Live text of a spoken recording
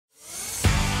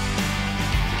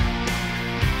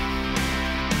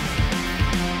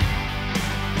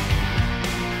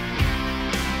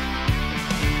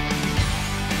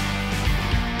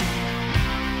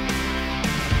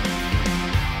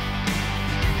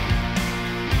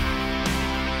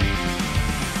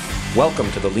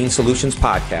Welcome to the Lean Solutions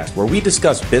Podcast, where we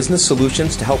discuss business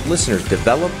solutions to help listeners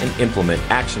develop and implement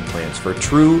action plans for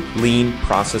true lean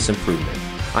process improvement.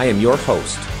 I am your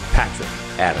host, Patrick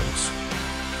Adams.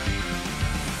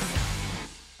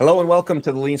 Hello and welcome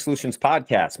to the Lean Solutions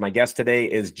Podcast. My guest today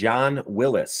is John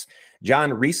Willis.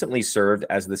 John recently served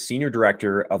as the Senior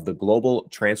Director of the Global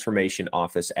Transformation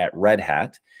Office at Red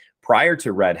Hat. Prior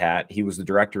to Red Hat, he was the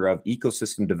Director of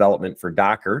Ecosystem Development for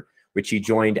Docker, which he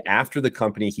joined after the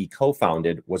company he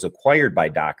co-founded was acquired by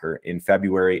Docker in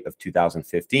February of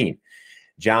 2015.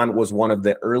 John was one of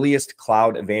the earliest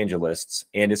cloud evangelists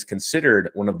and is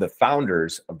considered one of the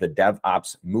founders of the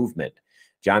DevOps movement.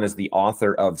 John is the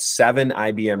author of 7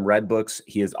 IBM Redbooks.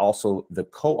 He is also the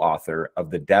co-author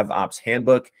of the Devops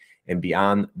Handbook and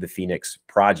Beyond the Phoenix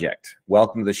Project.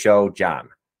 Welcome to the show, John.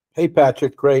 Hey,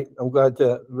 Patrick. Great. I'm glad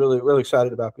to really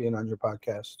excited about being on your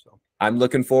podcast. I'm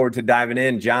looking forward to diving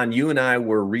in. John, you and I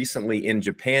were recently in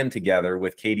Japan together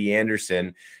with Katie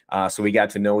Anderson. So we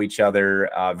got to know each other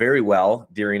very well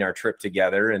during our trip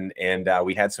together. And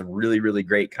we had some really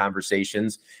great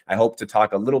conversations. I hope to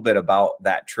talk a little bit about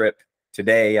that trip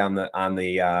today on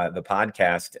the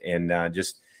podcast and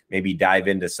just maybe dive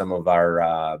into some of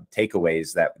our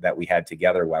takeaways that we had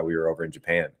together while we were over in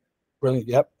Japan. Brilliant.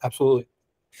 Yep, absolutely.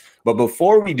 But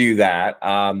before we do that,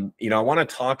 I want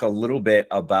to talk a little bit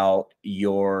about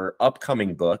your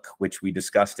upcoming book, which we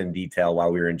discussed in detail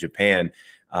while we were in Japan,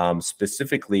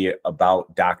 specifically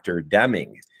about Dr.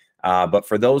 Deming. But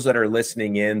for those that are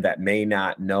listening in that may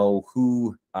not know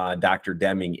who Dr.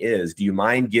 Deming is, do you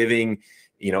mind giving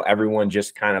everyone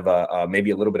just kind of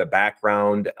maybe a little bit of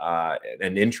background,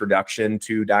 an introduction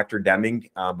to Dr. Deming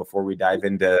before we dive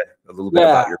into a little bit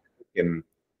about your book? And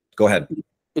go ahead.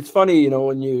 It's funny,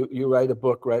 when you write a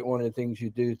book, right? One of the things you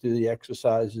do through the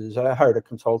exercises, I hired a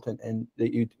consultant, and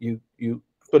that you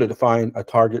sort of define a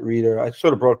target reader. I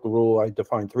sort of broke the rule. I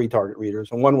defined 3 target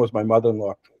readers, and one was my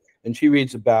mother-in-law, and she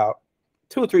reads about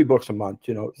 2 or 3 books a month.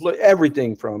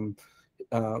 Everything from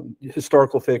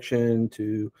historical fiction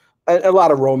to a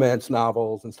lot of romance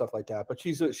novels and stuff like that. But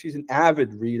she's an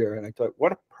avid reader, and I thought,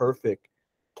 what a perfect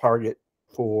target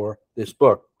for this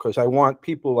book, because I want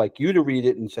people like you to read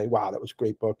it and say, wow, that was a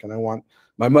great book. And I want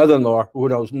my mother-in-law, who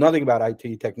knows nothing about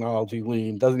IT, technology,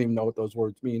 lean, doesn't even know what those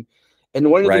words mean.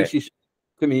 And one of the things she said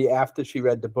to me after she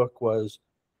read the book was,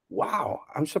 wow,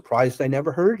 I'm surprised I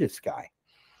never heard this guy.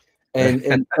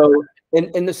 And so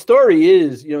the story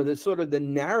is, the sort of the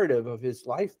narrative of his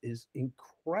life is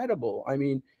incredible. I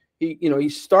mean, he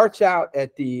starts out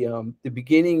at the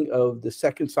beginning of the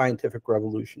second scientific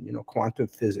revolution, quantum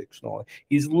physics and all that.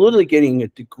 He's literally getting a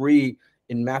degree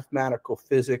in mathematical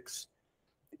physics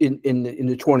in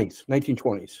the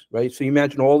 1920s, right? So you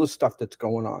imagine all the stuff that's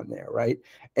going on there, right?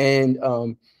 And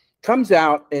comes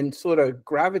out and sort of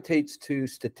gravitates to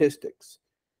statistics.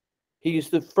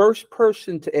 He's the first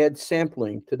person to add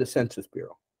sampling to the Census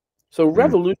Bureau. So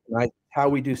revolutionized how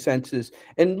we do census,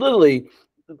 and literally,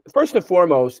 first and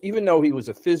foremost, even though he was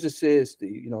a physicist,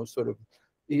 sort of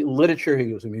literature,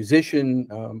 he was a musician,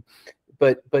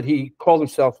 but he called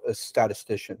himself a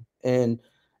statistician. And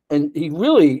he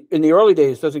really, in the early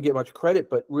days, doesn't get much credit,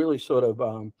 but really sort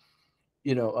of,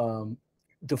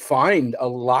 defined a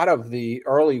lot of the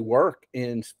early work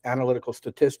in analytical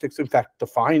statistics. In fact,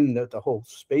 defined the whole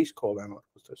space called analytical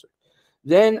statistics.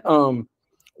 Then World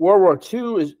War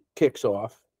II kicks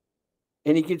off.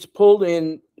 And he gets pulled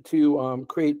in to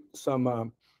create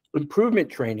some improvement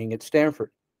training at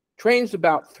Stanford. Trains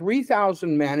about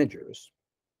 3,000 managers.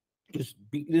 This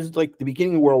is like the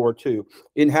beginning of World War II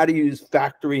in how to use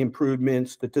factory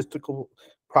improvements, statistical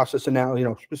process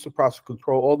analysis, specific process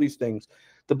control, all these things.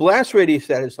 The blast radius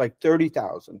that is like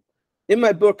 30,000. In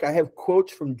my book, I have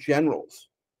quotes from generals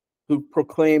who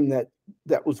proclaim that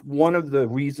was one of the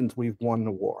reasons we've won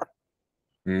the war.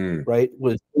 Right,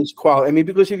 was quality. I mean,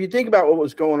 because if you think about what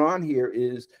was going on here,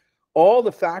 is all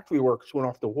the factory workers went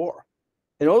off the war,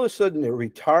 and all of a sudden the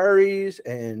retirees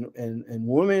and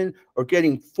women are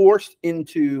getting forced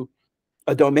into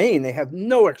a domain they have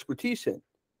no expertise in,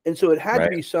 and so it had to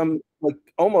be some like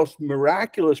almost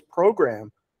miraculous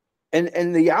program,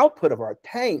 and the output of our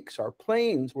tanks, our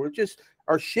planes,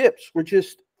 our ships were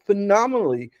just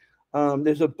phenomenally.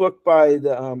 There's a book by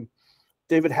the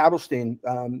David Havelstein.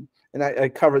 And I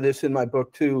cover this in my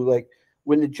book too, like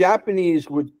when the Japanese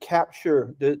would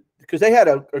capture because they had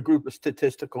a group of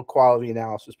statistical quality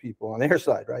analysis people on their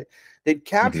side, right? They'd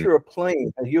capture a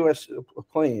plane, a U.S.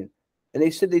 plane, and they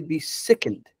said they'd be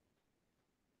sickened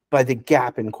by the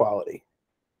gap in quality,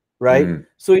 right?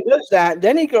 So he does that.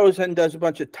 Then he goes and does a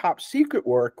bunch of top secret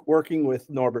work, working with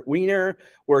Norbert Wiener,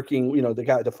 working,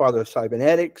 the father of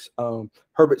cybernetics,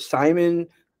 Herbert Simon,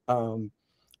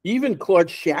 even Claude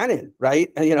Shannon,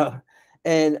 right?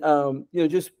 And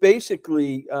just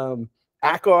basically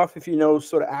Ackoff, if you know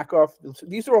sort of Ackoff.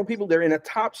 These are all people. They're in a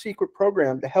top secret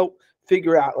program to help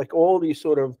figure out like all these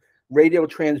sort of radio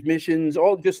transmissions,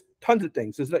 all just tons of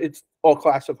things. It's all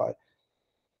classified.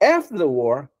 After the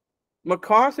war,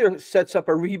 MacArthur sets up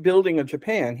a rebuilding of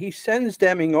Japan. He sends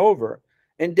Deming over,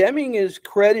 and Deming is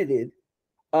credited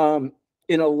in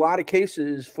a lot of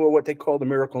cases for what they call the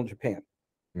miracle in Japan.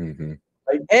 Mm-hmm.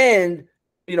 Right? And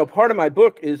part of my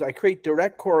book is I create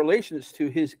direct correlations to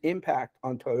his impact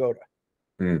on Toyota.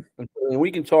 And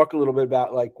we can talk a little bit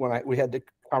about like when we had the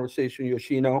conversation with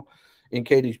Yoshino in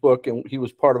Katie's book, and he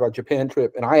was part of our Japan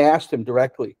trip, and I asked him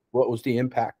directly what was the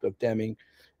impact of Deming,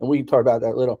 and we can talk about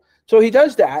that a little. So he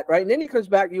does that, right? And then he comes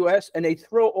back to U.S. and they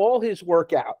throw all his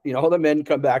work out. All the men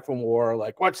come back from war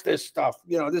like, what's this stuff?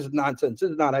 This is nonsense.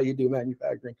 This is not how you do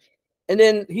manufacturing. And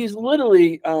then he's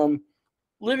literally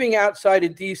living outside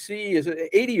of D.C. as an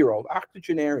 80-year-old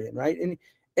octogenarian, right?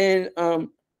 And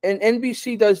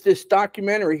NBC does this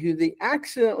documentary who they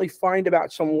accidentally find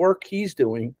about some work he's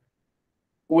doing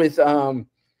with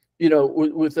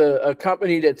with a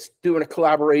company that's doing a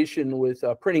collaboration with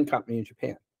a printing company in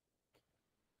Japan.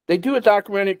 They do a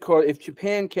documentary called "If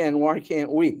Japan Can, Why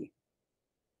Can't We?"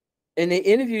 And they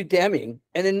interview Deming,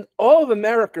 and then all of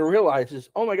America realizes,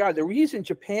 oh my God, the reason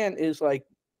Japan is like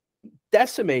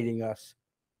decimating us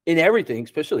in everything,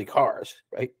 especially cars,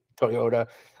 right? Toyota,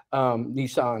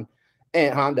 Nissan,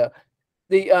 and Honda.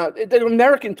 The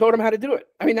American taught them how to do it.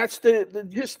 I mean, that's the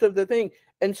gist of the thing.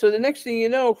 And so the next thing you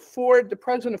know, Ford, the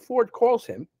president of Ford, calls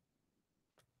him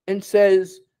and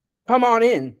says, "Come on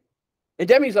in." And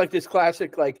Deming's like this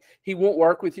classic, like he won't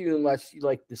work with you unless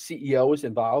like the CEO is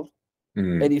involved.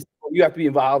 And he's, you have to be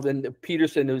involved. And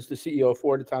Peterson, who's the CEO of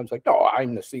Ford at the time, is like, "No,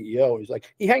 I'm the CEO." He's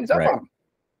like, he hangs up on him.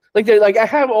 Like they're like, I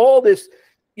have all this,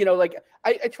 like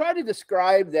I try to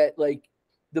describe that like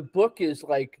the book is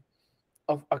like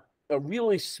a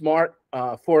really smart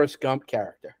Forrest Gump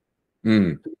character.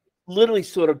 Literally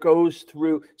sort of goes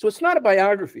through. So it's not a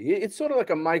biography. It's sort of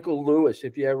like a Michael Lewis,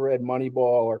 if you ever read Moneyball,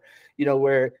 or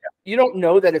where you don't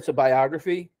know that it's a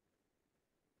biography.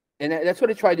 And that's what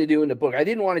I tried to do in the book. I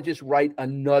didn't want to just write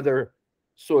another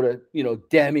sort of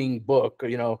Deming book.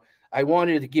 I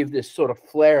wanted to give this sort of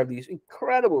flair of these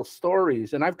incredible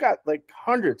stories, and I've got like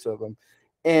hundreds of them.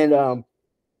 And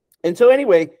so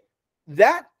anyway,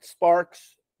 that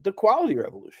sparks the quality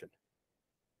revolution.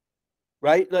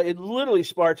 Right? It literally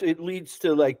sparks, it leads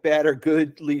to like bad or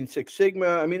good, Lean Six Sigma.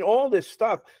 I mean, all this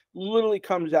stuff literally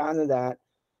comes out of that.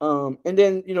 And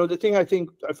then, the thing I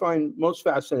find most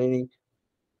fascinating,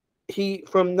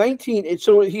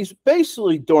 so he's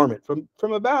basically dormant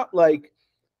from about like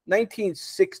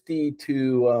 1960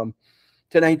 to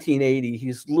 1980.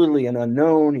 He's literally an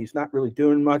unknown. He's not really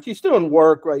doing much. He's doing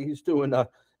work, right? He's doing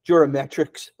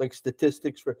geometrics, like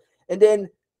statistics and then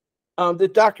the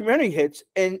documentary hits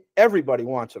and everybody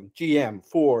wants him. GM,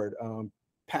 Ford,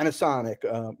 Panasonic,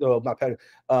 not Panasonic,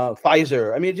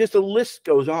 Pfizer. I mean, just the list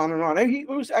goes on and on. And he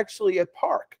was actually at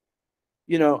Park,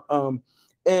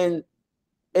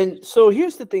 and so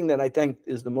here's the thing that I think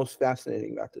is the most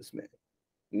fascinating about this man.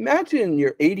 Imagine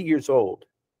you're 80 years old.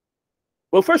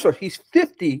 Well, first of all, he's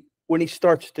 50 when he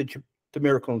starts the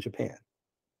Miracle in Japan.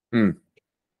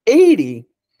 80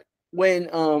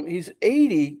 when he's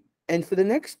 80. And for the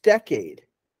next decade,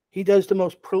 he does the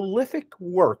most prolific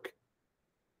work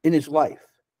in his life,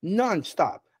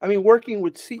 nonstop. I mean, working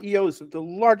with CEOs of the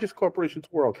largest corporations in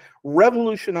the world,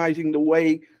 revolutionizing the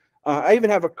way. I even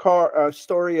have a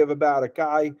story about a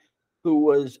guy who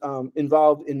was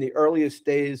involved in the earliest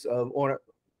days of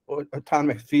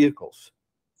autonomous vehicles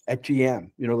at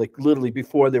GM, like literally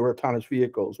before there were autonomous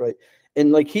vehicles, right?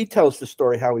 And like he tells the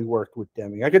story how he worked with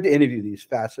Deming. I got to interview these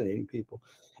fascinating people.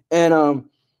 And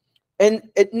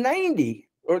at 90,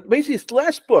 or basically his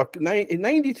last book, in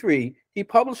 93, he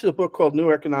publishes a book called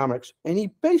New Economics, and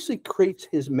he basically creates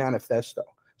his manifesto.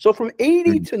 So from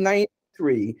 80 to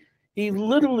 93, he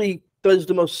literally does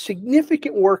the most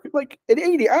significant work. Like at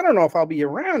 80, I don't know if I'll be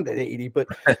around at 80, but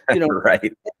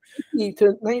right. 80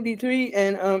 to 93,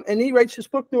 and he writes his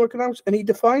book, New Economics, and he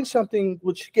defines something,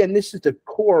 which again, this is the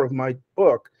core of my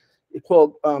book. It's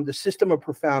called the system of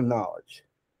profound knowledge.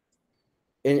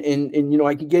 And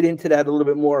I can get into that a little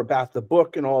bit more about the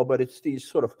book and all, but it's these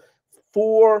sort of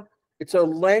it's a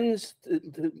lens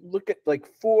to look at like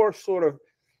four sort of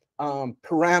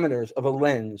parameters of a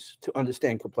lens to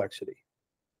understand complexity.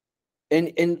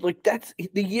 And like that's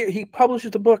the year he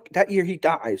publishes the book, that year he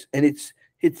dies, and it's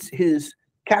his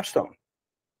capstone.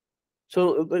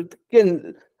 So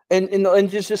again, and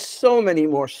there's just so many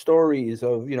more stories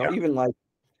of, even like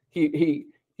he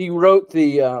he wrote the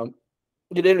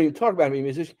you didn't even talk about him,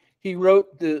 musician. He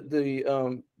wrote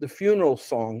the funeral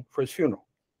song for his funeral.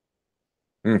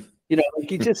 Mm. You know, like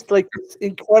he just like this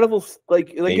incredible,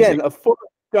 like again, a Forrest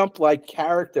Gump like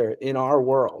character in our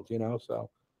world. You know, so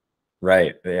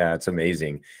right, yeah, it's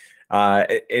amazing.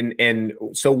 And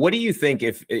so what do you think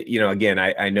if, you know, again,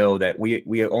 I know that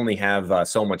we only have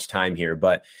so much time here,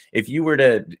 but if you were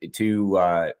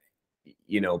to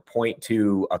you know, point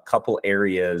to a couple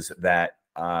areas that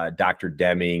Dr.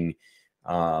 Deming,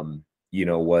 you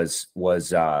know, was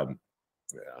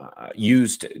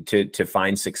used to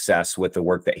find success with the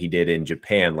work that he did in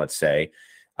Japan, let's say,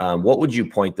 what would you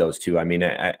point those to? I mean,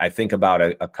 I think about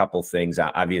a couple things.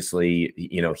 Obviously,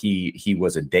 you know, he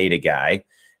was a data guy,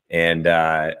 and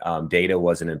data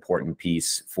was an important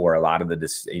piece for a lot of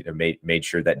the made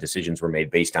sure that decisions were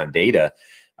made based on data.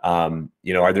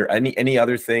 You know, are there any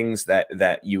other things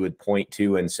that you would point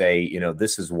to and say, you know,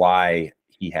 this is why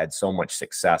he had so much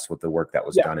success with the work that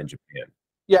was done in Japan?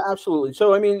 Yeah, absolutely.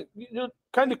 So, I mean, you know,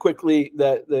 kind of quickly,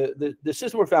 the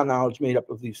system of found knowledge made up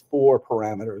of these 4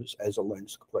 parameters as a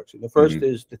lens complexity. The first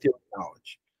is the theory of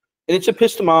knowledge, and it's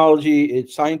epistemology,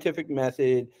 it's scientific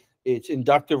method, it's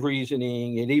inductive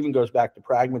reasoning. It even goes back to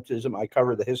pragmatism. I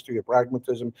cover the history of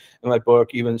pragmatism in my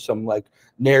book, even some like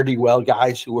ne'er-do-well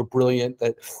guys who were brilliant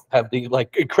that have the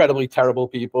like incredibly terrible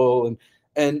people.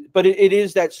 But it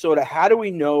is that sort of, how do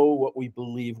we know what we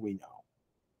believe we know?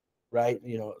 Right,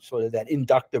 you know, sort of that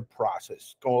inductive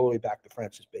process, going all the way back to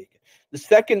Francis Bacon. The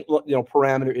second, you know,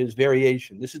 parameter is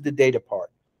variation. This is the data part,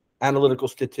 analytical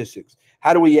statistics.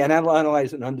 How do we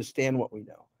analyze and understand what we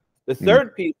know? The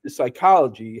third piece is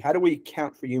psychology. How do we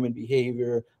account for human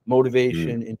behavior,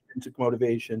 motivation, intrinsic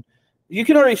motivation? You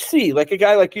can already see, like a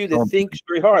guy like you that thinks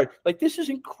very hard, like this is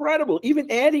incredible.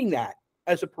 Even adding that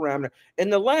as a parameter.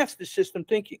 And the last is system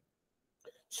thinking.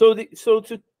 So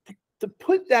to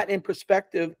put that in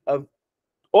perspective of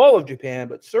all of Japan,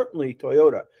 but certainly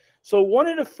Toyota. So one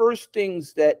of the first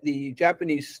things that the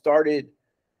Japanese started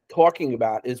talking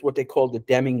about is what they call the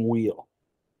Deming wheel,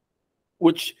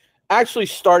 which actually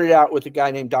started out with a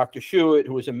guy named Dr. Schuett,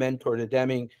 who was a mentor to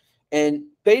Deming. And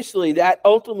basically that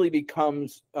ultimately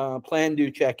becomes Plan,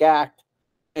 Do, Check, Act.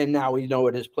 And now we know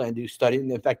it as Plan, Do, Study.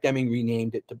 And in fact, Deming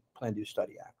renamed it to Plan, Do,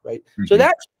 Study, Act, right? So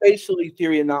that's basically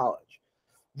theory of knowledge.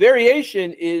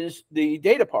 Variation is the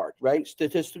data part, right?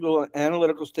 Statistical,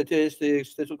 analytical statistics,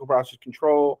 statistical process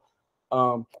control.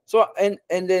 And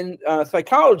then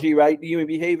psychology, right? The human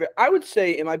behavior. I would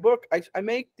say in my book, I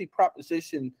make the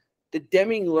proposition that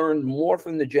Deming learned more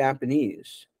from the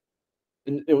Japanese.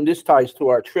 And this ties to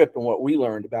our trip and what we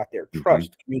learned about their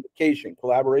trust, communication,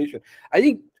 collaboration. I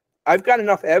think I've got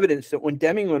enough evidence that when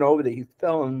Deming went over there, he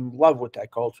fell in love with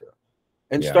that culture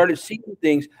and started seeing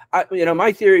things. You know,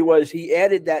 my theory was he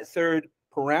added that third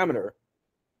parameter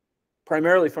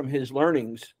primarily from his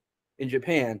learnings in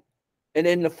Japan. And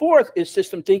then the fourth is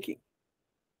system thinking,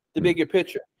 the bigger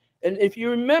picture. And if you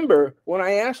remember, when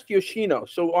I asked Yoshino,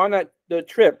 so on the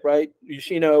trip, right,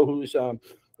 Yoshino, who's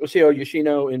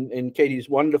Youshino in Katie's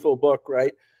wonderful book,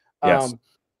 right? Yes.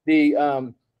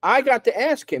 I got to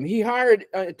ask him. He hired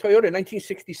Toyota in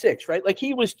 1966, right? Like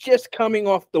he was just coming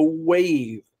off the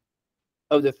wave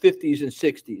of the 50s and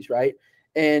 60s, right?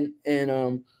 And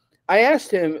I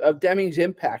asked him of Deming's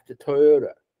impact to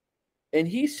Toyota, and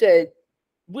he said,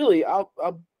 Willie, I'll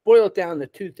boil it down to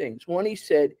 2 things. One, he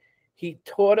said he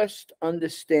taught us to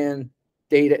understand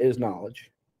data as knowledge.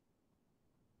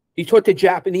 He taught the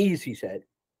Japanese, he said,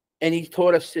 and he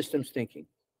taught us systems thinking.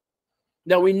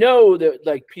 Now we know that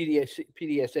like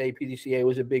PDCA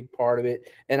was a big part of it,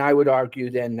 and I would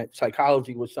argue then that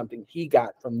psychology was something he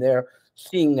got from there,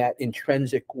 seeing that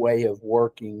intrinsic way of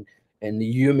working and the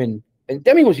human. And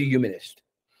Deming was a humanist.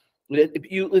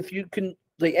 If you can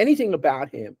like anything about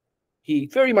him, he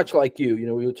very much like you. You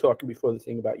know, we were talking before the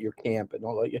thing about your camp and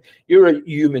all that. You're a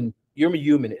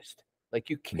humanist. Like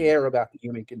you care about the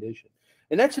human condition,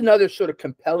 and that's another sort of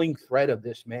compelling thread of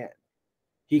this man.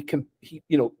 He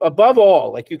you know, above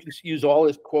all, like you can use all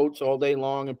his quotes all day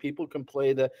long, and people can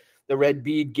play the red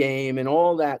bead game and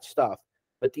all that stuff.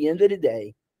 But at the end of the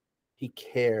day, he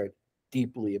cared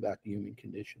deeply about the human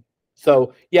condition.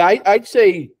 So yeah, I'd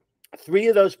say 3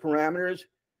 of those parameters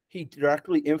he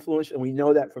directly influenced, and we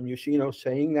know that from Yoshino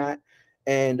saying that.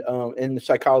 And the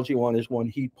psychology one is one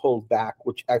he pulled back,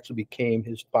 which actually became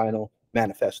his final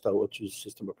manifesto, which is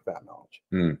System of Profound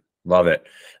Knowledge. Love it.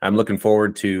 I'm looking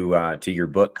forward to your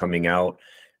book coming out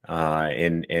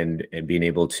and being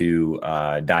able to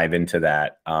dive into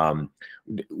that.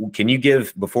 Can you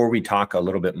give, before we talk a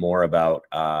little bit more about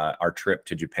our trip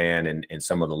to Japan and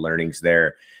some of the learnings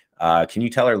there, Can you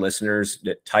tell our listeners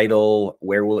the title,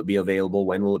 where will it be available,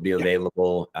 when will it be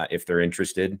available, if they're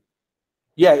interested?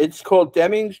 Yeah, it's called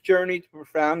Deming's Journey to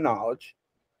Profound Knowledge.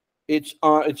 It's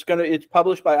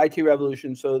published by IT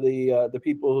Revolution, so the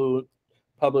people who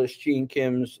published Gene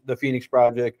Kim's The Phoenix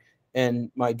Project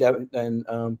and the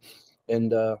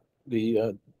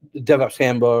Devops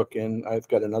Handbook, and I've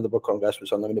got another book called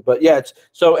Investments Unlimited. But yeah,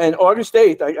 and August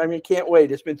 8th, I mean, can't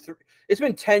wait. It's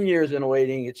been 10 years in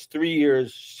waiting. It's 3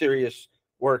 years serious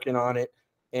working on it.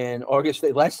 And August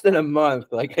 8th, less than a month.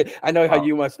 Like, I know how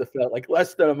you must have felt, like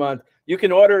less than a month. You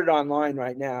can order it online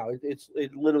right now.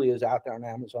 It literally is out there on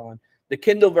Amazon. The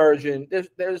Kindle version,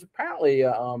 there's apparently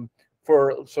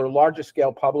for sort of larger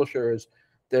scale publishers,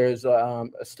 there's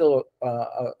still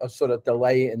a sort of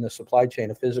delay in the supply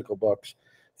chain of physical books.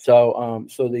 So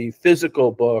the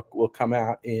physical book will come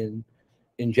out in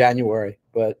January,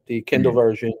 but the Kindle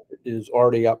version is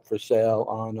already up for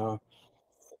sale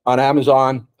on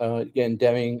Amazon. Again,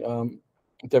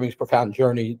 Deming's Profound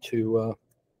Journey to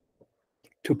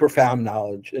Profound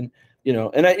Knowledge. And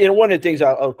one of the things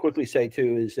I'll quickly say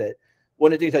too is that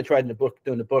one of the things I tried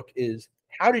doing the book is,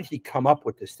 how did he come up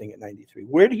with this thing at 93?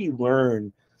 Where did he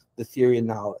learn the theory of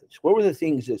knowledge? What were the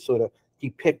things that sort of he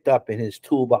picked up in his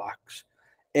toolbox?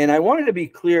 And I wanted to be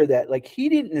clear that, like, he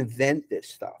didn't invent this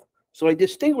stuff. So I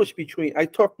distinguish between, I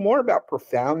talk more about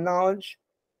profound knowledge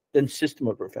than system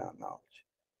of profound knowledge,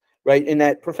 right? And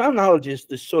that profound knowledge is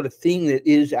the sort of thing that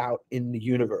is out in the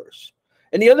universe.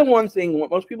 And the other one thing, when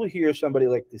most people hear somebody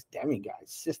like this Deming guy,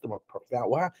 system of profound,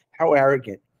 wow, how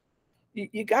arrogant.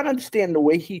 You got to understand the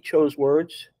way he chose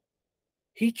words.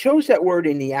 He chose that word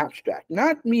in the abstract,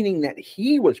 not meaning that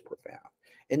he was profound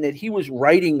and that he was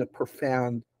writing the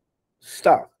profound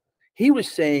stuff. He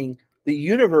was saying the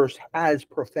universe has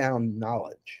profound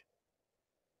knowledge.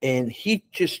 And he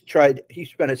spent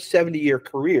a 70-year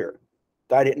career,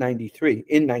 died at 93,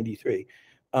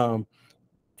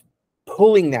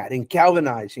 pulling that and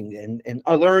galvanizing it and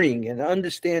learning and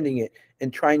understanding it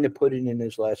and trying to put it in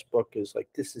his last book is like,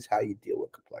 this is how you deal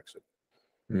with complexity.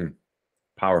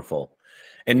 Powerful.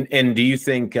 And do you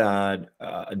think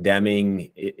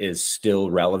Deming is still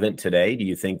relevant today? Do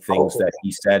you think things that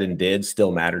he said and did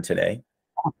still matter today?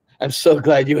 I'm so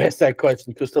glad you asked that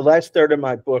question, because the last third of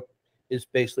my book is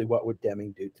basically what would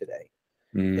Deming do today.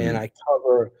 And I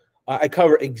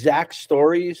cover exact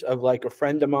stories of, like, a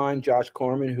friend of mine, Josh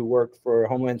Corman, who worked for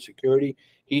Homeland Security.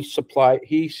 He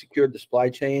secured the supply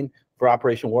chain for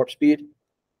Operation Warp Speed.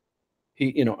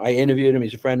 I interviewed him.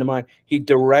 He's a friend of mine. He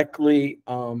directly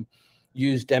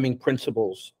used Deming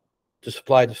principles to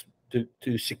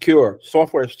secure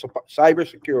software, cyber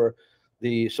secure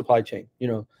the supply chain.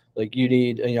 Like, you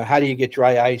need, how do you get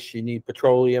dry ice? You need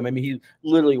petroleum. I mean, he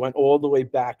literally went all the way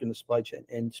back in the supply chain,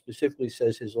 and specifically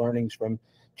says his learnings from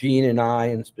Gene and I,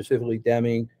 and specifically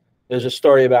Deming. There's a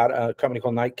story about a company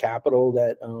called Knight Capital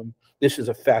that this is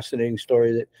a fascinating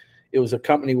story, that it was a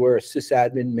company where a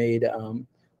sysadmin made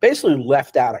basically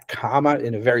left out a comma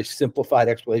in a very simplified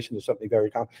explanation of something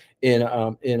very common in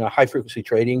a high frequency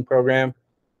trading program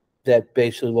that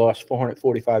basically lost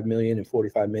 $445 million in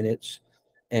 45 minutes.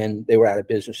 And they were out of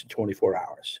business in 24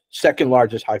 hours. Second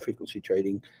largest high frequency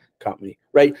trading company,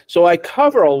 right? So I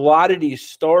cover a lot of these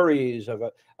stories of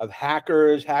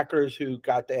hackers who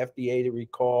got the FDA to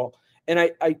recall. And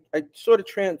I sort of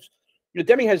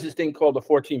Deming has this thing called the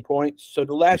 14 points. So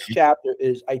the last chapter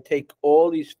is, I take all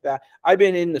these I've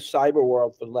been in the cyber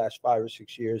world for the last 5 or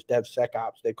 6 years,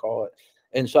 DevSecOps, they call it.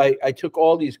 And so I took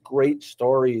all these great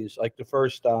stories, like the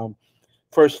first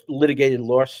litigated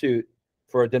lawsuit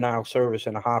for a denial of service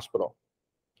in a hospital,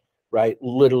 right?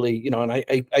 Literally, and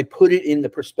I put it in the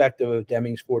perspective of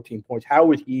Deming's 14 points. How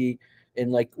would he,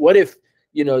 and like, what if,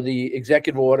 the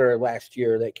executive order last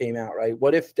year that came out, right?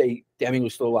 What if Deming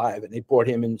was still alive and they brought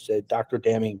him and said, Dr.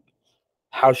 Deming,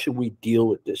 how should we deal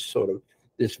with this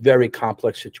very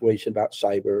complex situation about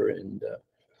cyber? And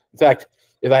in fact,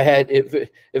 if I had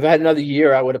another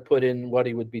year, I would have put in what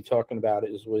he would be talking about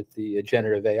is with the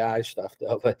generative AI stuff,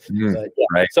 though. But yeah.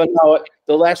 Right. So now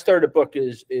the last third of the book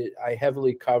is I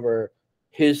heavily cover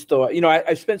his thought.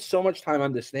 I spent so much time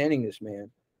understanding this man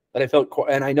that I felt,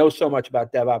 and I know so much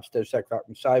about DevOps, DevSecOps,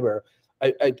 and cyber.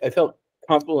 I felt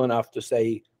comfortable enough to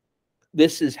say,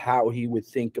 this is how he would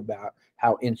think about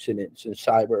how incidents and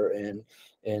cyber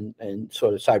and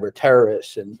sort of cyber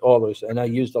terrorists and all those. And I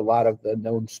used a lot of the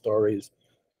known stories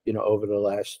over the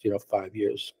last, 5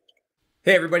 years.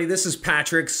 Hey everybody, this is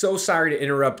Patrick. So sorry to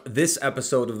interrupt this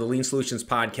episode of the Lean Solutions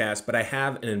podcast, but I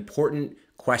have an important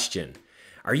question.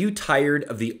 Are you tired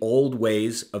of the old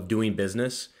ways of doing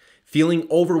business? Feeling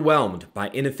overwhelmed by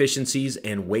inefficiencies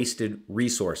and wasted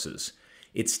resources?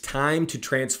 It's time to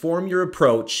transform your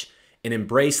approach and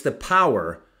embrace the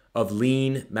power of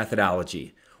lean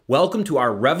methodology. Welcome to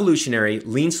our revolutionary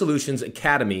Lean Solutions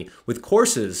Academy with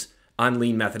courses on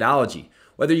lean methodology.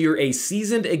 Whether you're a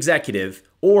seasoned executive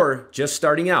or just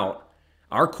starting out,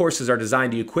 our courses are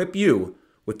designed to equip you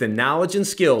with the knowledge and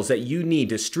skills that you need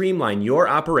to streamline your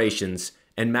operations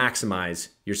and maximize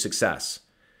your success.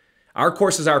 Our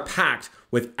courses are packed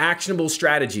with actionable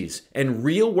strategies and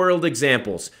real-world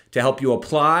examples to help you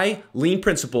apply lean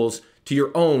principles to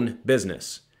your own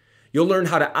business. You'll learn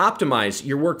how to optimize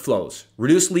your workflows,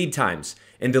 reduce lead times,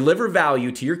 and deliver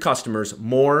value to your customers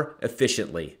more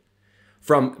efficiently.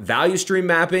 From value stream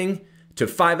mapping to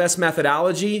 5S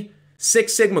methodology,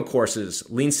 Six Sigma courses,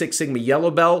 Lean Six Sigma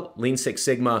Yellow Belt, Lean Six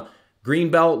Sigma Green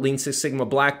Belt, Lean Six Sigma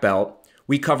Black Belt,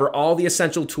 we cover all the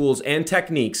essential tools and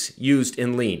techniques used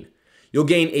in Lean. You'll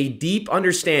gain a deep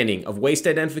understanding of waste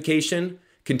identification,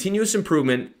 continuous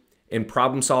improvement, and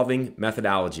problem-solving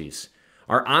methodologies.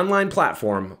 Our online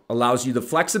platform allows you the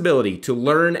flexibility to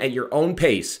learn at your own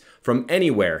pace from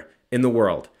anywhere in the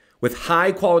world. With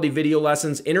high-quality video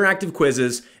lessons, interactive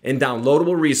quizzes, and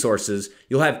downloadable resources,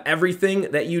 you'll have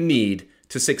everything that you need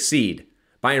to succeed.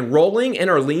 By enrolling in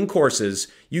our Lean courses,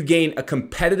 you gain a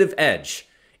competitive edge,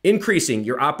 increasing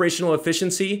your operational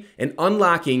efficiency and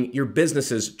unlocking your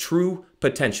business's true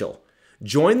potential.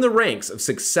 Join the ranks of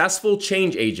successful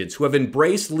change agents who have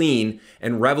embraced Lean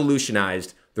and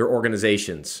revolutionized their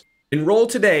organizations. Enroll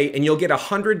today and you'll get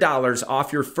 $100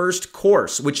 off your first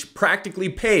course, which practically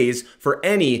pays for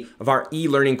any of our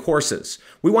e-learning courses.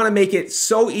 We want to make it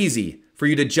so easy for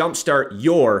you to jumpstart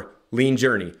your Lean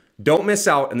journey. Don't miss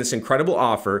out on this incredible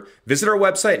offer. Visit our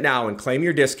website now and claim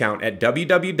your discount at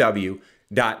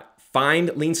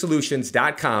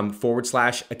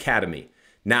www.findleansolutions.com/academy.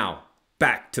 Now,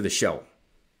 back to the show.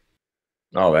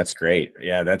 Oh, that's great.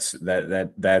 Yeah,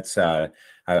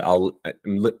 I'm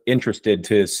interested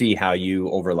to see how you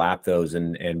overlap those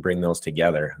and bring those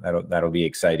together. That'll be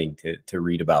exciting to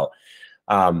read about.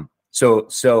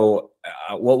 So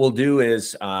what we'll do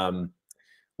is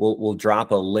we'll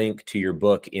drop a link to your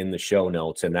book in the show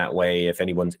notes, and that way, if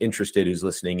anyone's interested who's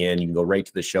listening in, you can go right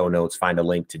to the show notes, find a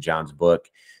link to John's book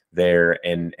there,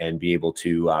 and be able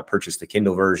to purchase the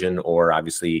Kindle version, or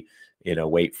obviously,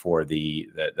 wait for the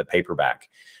paperback.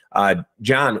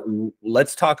 John,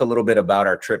 let's talk a little bit about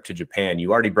our trip to Japan.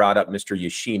 You already brought up Mr.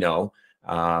 Youshino,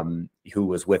 who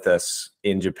was with us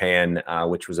in Japan,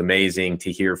 which was amazing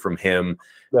to hear from him.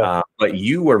 Yeah. But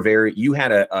you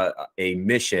had a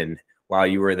mission while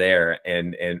you were there,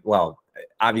 and well,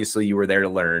 obviously you were there to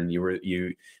learn.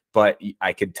 But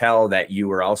I could tell that you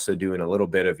were also doing a little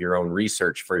bit of your own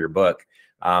research for your book,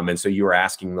 and so you were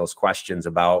asking those questions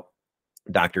about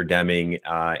Dr. Deming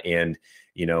and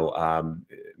Mr.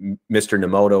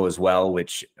 Nemoto as well,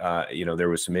 which there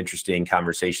was some interesting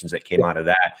conversations that came out of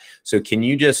that. So can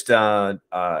you just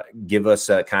give us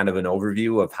a kind of an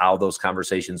overview of how those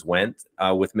conversations went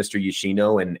with Mr.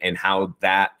 Youshino, and how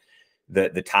that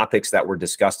the topics that were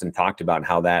discussed and talked about, and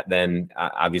how that then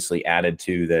obviously added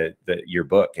to your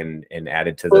book and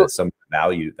added to some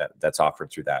value that's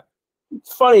offered through that?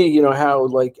 It's funny, how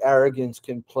like arrogance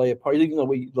can play a part. Even though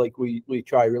we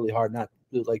try really hard not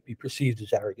to be perceived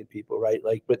as arrogant people, right?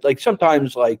 But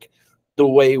sometimes the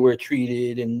way we're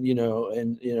treated, and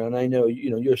I know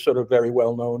you're sort of very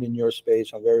well known in your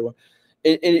space. I'm very well,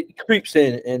 and it creeps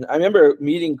in. And I remember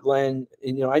meeting Glenn,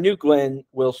 and I knew Glenn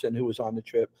Wilson, who was on the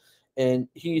trip, and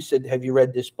he said, "Have you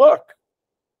read this book?"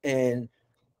 And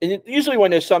usually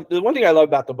when there's the one thing I love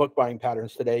about the book buying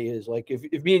patterns today is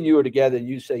if me and you are together and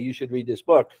you say you should read this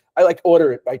book, I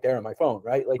order it right there on my phone,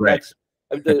 right? Right.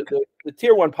 That's the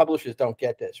tier 1 publishers don't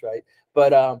get this, right?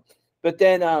 But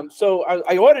then so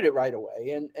I ordered it right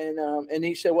away, and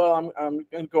he said, well, I'm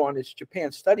going to go on this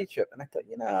Japan study trip, and I thought,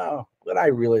 would I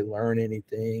really learn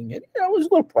anything? And it was a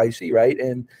little pricey, right?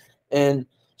 And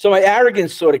so my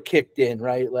arrogance sort of kicked in,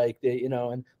 right? But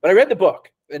I read the book.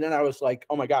 And then I was like,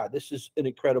 oh my God, this is an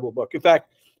incredible book. In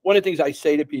fact, one of the things I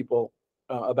say to people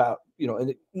about,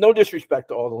 and no disrespect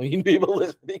to all the lean people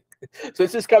listening. So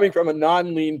this is coming from a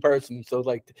non-lean person. So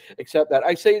accept that.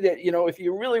 I say that, if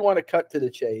you really want to cut to the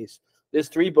chase, there's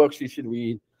 3 books you should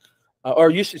read, or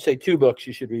you should say 2 books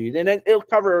you should read. And then it'll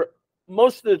cover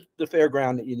most of the fair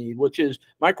ground that you need, which is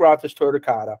Mike Roth's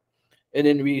Torticata, and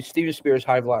then read Steven Spear's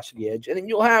High Velocity Edge. And then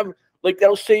you'll have,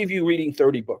 that'll save you reading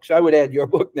 30 books. I would add your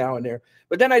book now and there.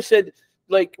 But then I said,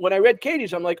 when I read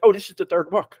Katie's, I'm like, oh, this is the 3rd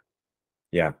book.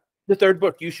 Yeah. The 3rd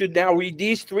book. You should now read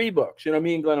these 3 books.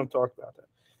 Me and Glenn have talked about that.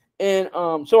 And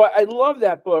so I love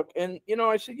that book. And,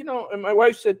 I said, and my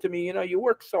wife said to me, you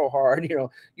work so hard,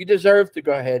 you deserve to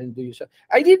go ahead and do yourself.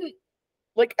 I didn't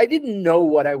like, I didn't know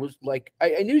what I was like.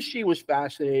 I knew she was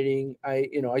fascinating.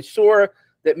 I saw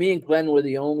that me and Glenn were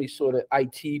the only sort of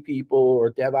IT people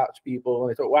or DevOps people.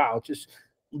 And I thought, wow, just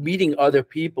meeting other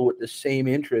people with the same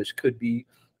interest could be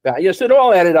valuable. So it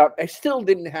all added up. I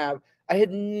had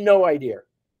no idea.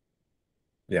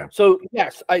 Yeah. So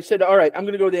yes, I said, all right, I'm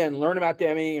going to go there and learn about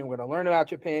Deming. I'm going to learn about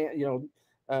Japan,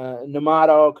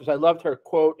 Nemoto, because I loved her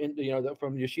quote,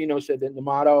 from Yoshino, said that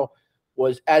Nemoto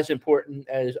was as important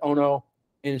as Ono,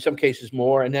 in some cases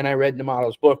more. And then I read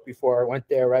Nemoto's book before I went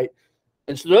there, right?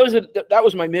 And so that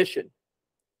was my mission.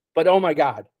 But oh my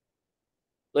God,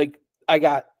 like I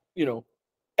got,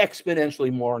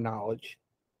 exponentially more knowledge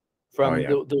from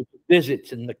the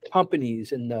visits and the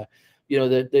companies and the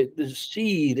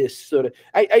see this sort of.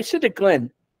 I said to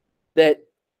Glenn that,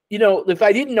 if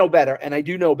I didn't know better, and I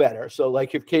do know better. So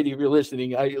like, if Katie, if you're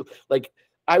listening,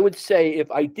 I would say if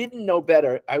I didn't know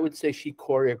better, I would say she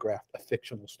choreographed a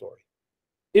fictional story.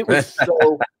 It was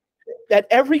so that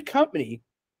every company,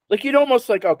 like, you'd almost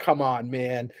like, oh, come on,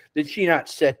 man, did she not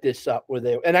set this up with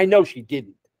it? And I know she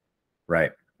didn't.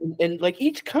 Right. And like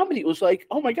each company was like,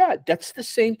 oh my God, that's the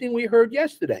same thing we heard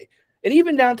yesterday. And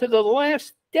even down to the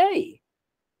last day.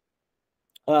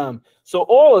 So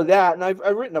all of that, and I've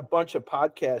written a bunch of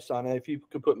podcasts on it. If you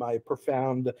could put my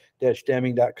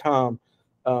profound-deming.com,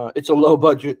 it's a low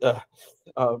budget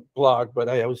blog, but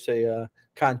I always say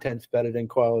content's better than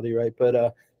quality, right?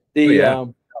 But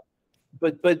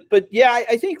but yeah,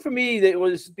 I think for me that it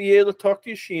was be able to talk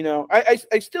to Youshino.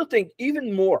 I still think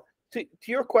even more to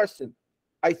your question.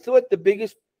 I thought the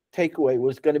biggest takeaway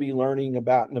was going to be learning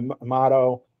about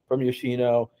Nemoto from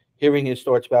Youshino, hearing his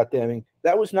thoughts about Deming.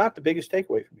 That was not the biggest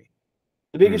takeaway for me.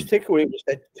 The biggest takeaway was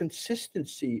that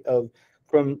consistency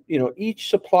from each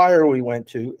supplier we went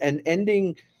to, and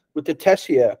ending with the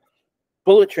Tessia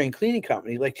bullet train cleaning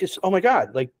company. Like, just, oh my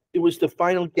God, like it was the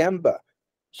final Gemba.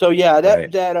 So yeah,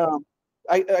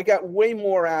 I got way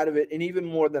more out of it, and even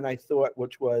more than I thought,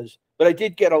 but I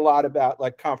did get a lot about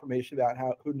like confirmation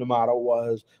about who Nemoto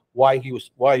was, why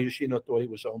Yoshino thought he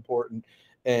was so important,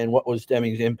 and what was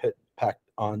Deming's impact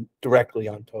directly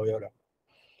on Toyota.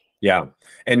 Yeah.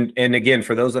 And again,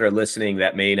 for those that are listening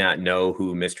that may not know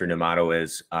who Mr. Nemoto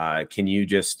is, can you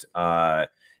just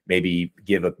maybe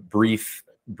give a brief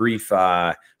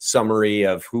summary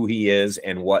of who he is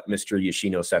and what Mr.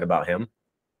 Yoshino said about him?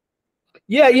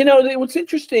 Yeah, what's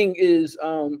interesting is,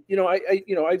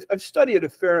 I've studied a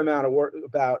fair amount of work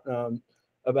about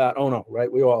Ono,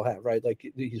 right? We all have, right? Like,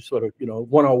 he's sort of,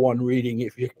 101 reading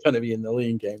if you're going to be in the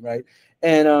lean game, right?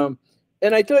 And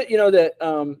I thought,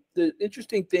 that the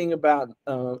interesting thing about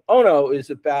Ono is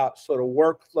about sort of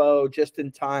workflow,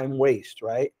 just-in-time waste,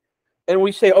 right? And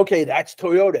we say, okay, that's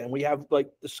Toyota, and we have like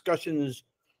discussions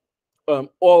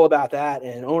all about that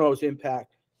and Ono's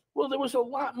impact. Well, there was a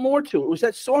lot more to it. It was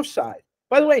that soft side.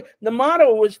 By the way,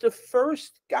 Nemoto was the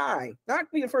first guy, not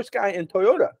the first guy in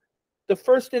Toyota, the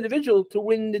first individual to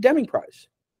win the Deming Prize.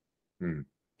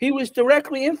 He was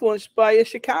directly influenced by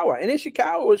Ishikawa, and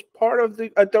Ishikawa was part of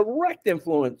a direct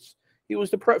influence. He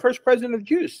was the first president of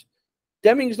JUICE.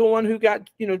 Deming's the one who got,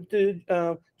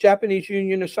 the Japanese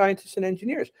Union of Scientists and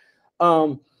Engineers.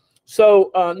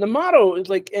 So Nemoto is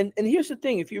like, and here's the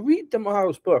thing: if you read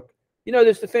Nemoto's book,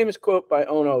 there's the famous quote by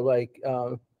Ono, like,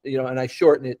 and I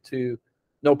shorten it to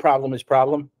 "No problem is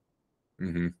problem,"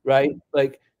 right?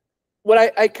 Like,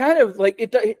 what I kind of like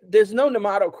it. There's no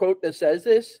Nemoto quote that says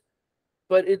this,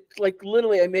 but it's like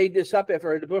literally I made this up after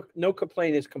I read the book. No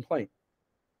complaint is complaint.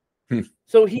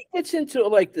 So he gets into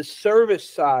like the service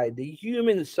side, the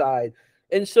human side,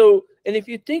 and if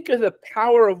you think of the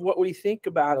power of what we think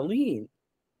about a lean,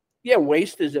 yeah,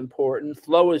 waste is important,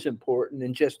 flow is important,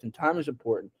 and just in time is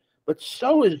important. But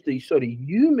so is the sort of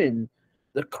human,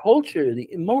 the culture, the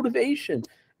motivation.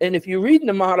 And if you read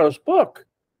Nemoto's book,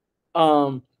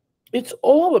 it's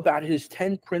all about his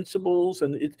 10 principles,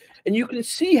 and you can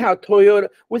see how Toyota.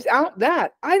 Without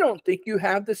that, I don't think you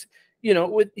have this. You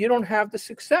don't have the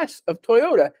success of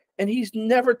Toyota, and he's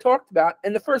never talked about.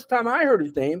 And the first time I heard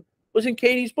his name was in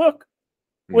Katie's book,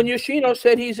 when Yoshino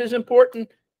said he's as important,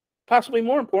 possibly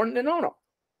more important than Ono.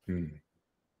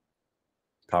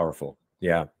 Powerful,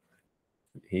 yeah.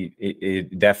 He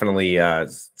definitely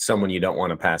someone you don't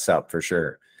want to pass up for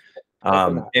sure.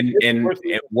 And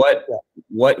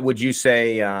what would you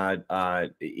say?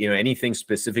 Anything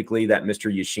specifically that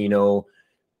Mr. Yoshino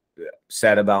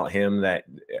said about him that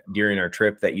during our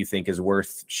trip that you think is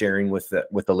worth sharing with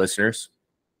the listeners?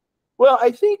 Well,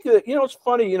 I think it's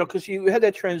funny, because you had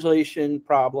that translation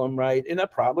problem, right? And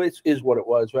that probably is what it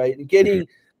was, right? And getting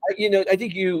I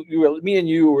think me and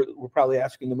you were probably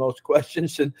asking the most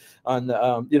questions, and on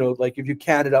the, like if you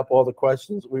counted up all the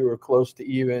questions, we were close to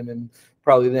even, and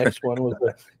probably the next one was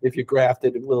if you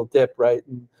grafted a little dip, right?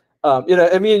 And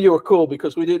and me and you were cool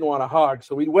because we didn't want to hog,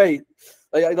 so we'd wait.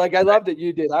 Like I love that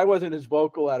you did. I wasn't as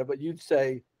vocal at it, but you'd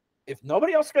say, if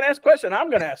nobody else can ask a question, I'm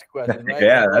going to ask a question, right?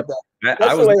 Yeah,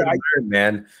 that's the way I learn,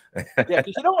 man. Yeah,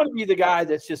 because you don't want to be the guy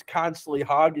that's just constantly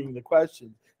hogging the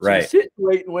question. So right. You sit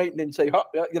and wait and say,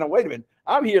 wait a minute,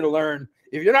 I'm here to learn.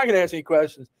 If you're not going to ask any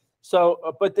questions.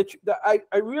 So, but I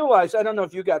realized, I don't know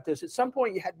if you got this, at some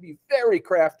point you had to be very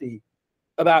crafty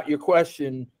about your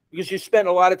question because you spent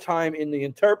a lot of time in the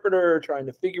interpreter trying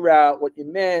to figure out what you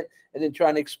meant and then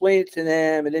trying to explain it to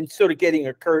them and then sort of getting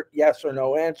a curt yes or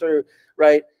no answer,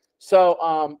 right?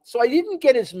 So, so I didn't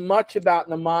get as much about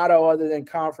Nemoto other than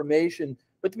confirmation.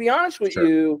 But to be honest with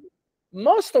you,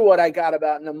 most of what I got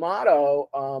about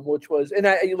Nemoto, which was, and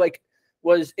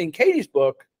was in Katie's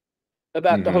book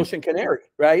about the host and canary,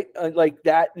 right? Like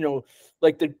that,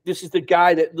 this is the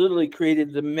guy that literally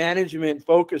created the management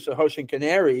focus of host and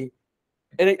canary.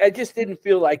 And I just didn't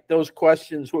feel like those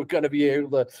questions were going to be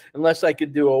able to, unless I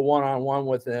could do a one-on-one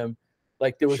with him.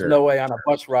 Like there was no way on a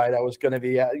bus ride I was going to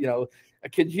be,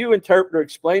 could you interpreter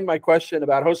explain my question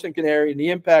about host and canary and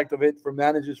the impact of it for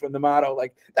managers from Nemoto?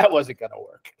 Like that wasn't going to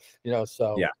work,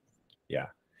 so. Yeah.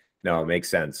 No, it makes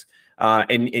sense.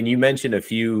 And you mentioned a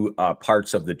few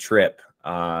parts of the trip,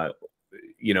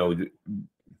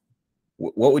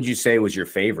 what would you say was your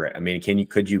favorite? I mean,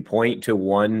 could you point to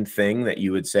one thing that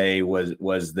you would say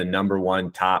was the number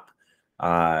one top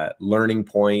learning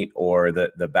point or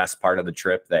the best part of the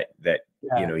trip that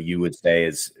you would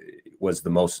say was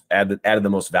the most added the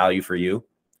most value for you?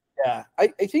 Yeah, I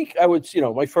think I would,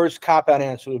 my first cop-out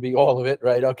answer would be all of it,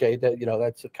 right? Okay,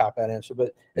 that's a cop-out answer.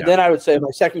 But and then I would say my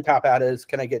second cop-out is,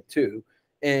 can I get two?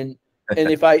 And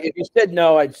if you said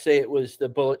no, I'd say it was the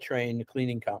bullet train, the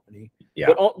cleaning company. Yeah.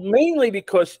 But mainly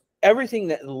because everything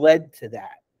that led to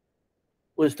that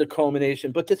was the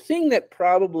culmination. But the thing that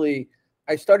probably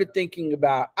I started thinking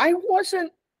about, I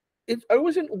wasn't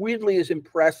weirdly as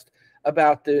impressed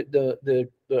about the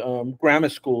grammar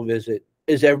school visit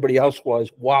as everybody else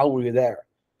was while we were there.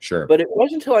 Sure. But it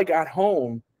wasn't until I got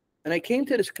home and I came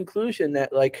to this conclusion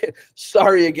that, like,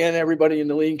 sorry again, everybody in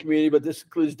the lean community, but this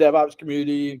includes DevOps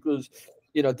community, includes,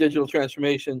 digital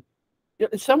transformation.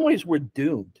 In some ways we're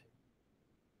doomed,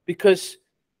 because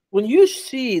when you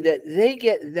see that they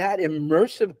get that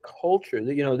immersive culture,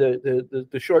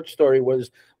 the short story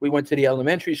was, we went to the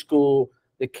elementary school,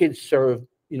 the kids served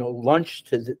lunch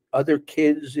to the other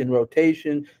kids in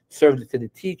rotation, served it to the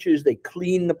teachers. They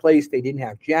cleaned the place. They didn't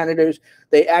have janitors.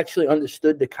 They actually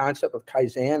understood the concept of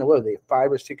Kaizen. What are they,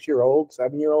 5 or 6 year olds,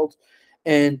 7-year-olds?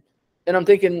 And I'm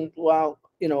thinking, well,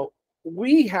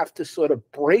 we have to sort of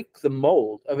break the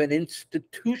mold of an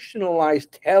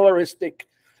institutionalized, Tayloristic,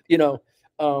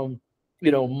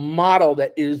 model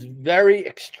that is very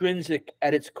extrinsic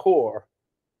at its core.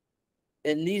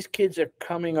 And these kids are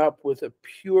coming up with a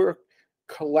pure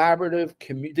collaborative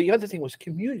community. The other thing was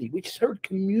community. We served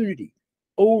community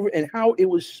over, and how it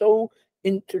was so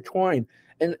intertwined.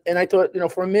 And I thought,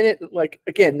 for a minute, like,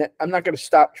 again, I'm not going to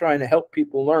stop trying to help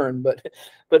people learn, but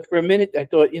for a minute I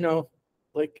thought,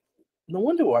 like, no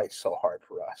wonder why it's so hard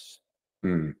for us.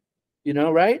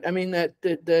 Right? I mean,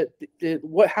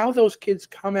 how those kids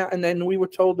come out, and then we were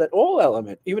told that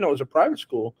even though it was a private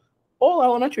school, all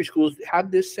elementary schools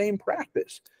had this same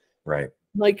practice. Right.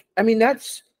 Like, I mean,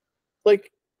 that's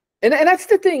like, and that's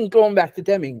the thing, going back to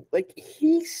Deming, like,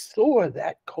 he saw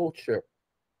that culture,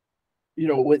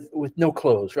 with no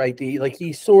clothes, right?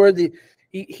 He saw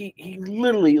he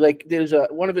literally, like, there's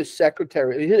one of his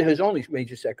secretary, his only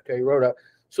major secretary, wrote a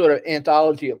sort of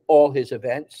anthology of all his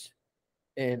events,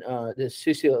 and this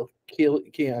Cecil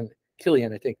Killian,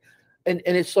 I think. And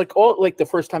it's like all, like, the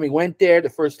first time he went there, the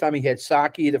first time he had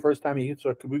sake, the first time he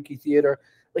saw kabuki theater,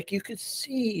 like, you could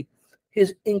see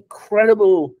his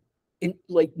incredible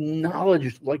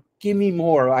knowledge, like, give me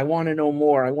more. I want to know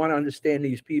more. I want to understand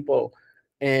these people.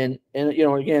 And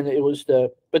again, it was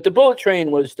but the bullet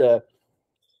train was I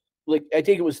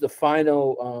think it was the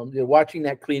final, watching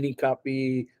that cleaning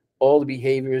company, all the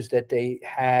behaviors that they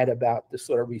had about the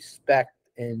sort of respect,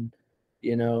 and,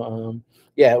 it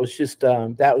was just,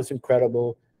 that was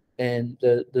incredible. And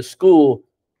the school,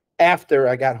 after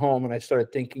I got home and I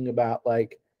started thinking about,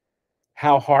 like,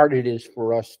 how hard it is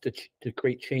for us to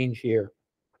create change here,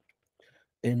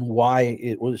 and why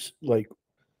it was, like,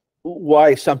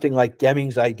 why something like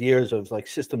Deming's ideas of, like,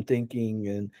 system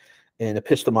thinking and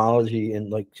epistemology, and,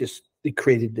 like, just, they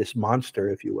created this monster,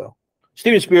 if you will.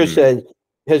 Steven Spears said,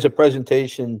 has a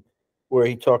presentation where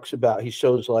he talks about, he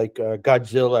shows like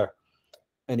Godzilla,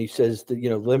 and he says that,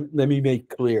 let me make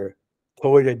clear,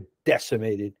 Toyota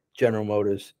decimated General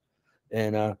Motors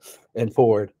and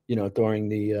Ford, during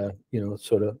the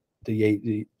sort of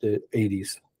the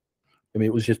 80s. I mean,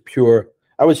 it was just pure.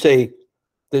 I would say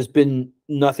there's been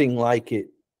nothing like it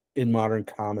in modern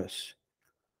commerce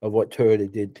of what Toyota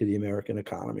did to the American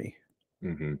economy.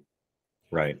 Mm-hmm.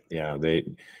 Right. Yeah, they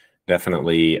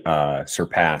definitely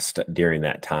surpassed during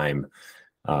that time,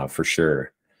 for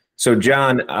sure. So,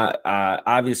 John,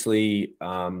 obviously,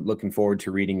 looking forward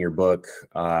to reading your book.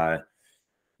 I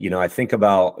think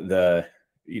about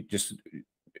just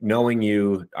knowing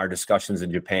you, our discussions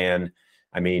in Japan.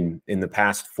 I mean, in the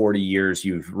past 40 years,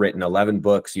 you've written 11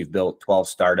 books, you've built 12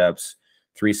 startups,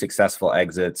 3 successful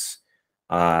exits.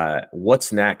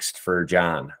 What's next for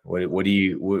John? What do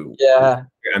you? Yeah.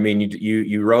 I mean,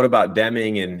 you wrote about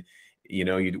Deming, and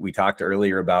we talked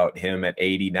earlier about him at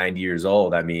 80, 90 years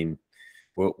old. I mean,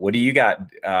 what do you got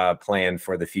planned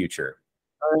for the future?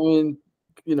 I mean,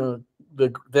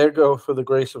 there go for the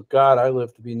grace of God, I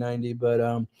live to be 90,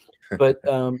 but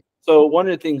so one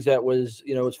of the things that was,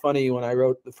 it's funny, when I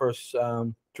wrote the first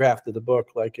draft of the book,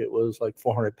 like it was like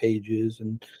 400 pages,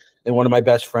 and one of my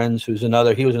best friends, he was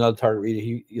another target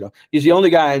reader. He's the only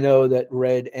guy I know that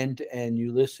read end to end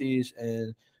Ulysses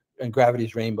and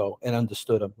Gravity's Rainbow and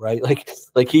understood them, right?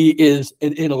 Like he is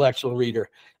an intellectual reader.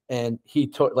 And he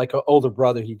taught, like an older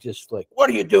brother, he just like, what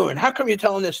are you doing? How come you're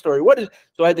telling this story?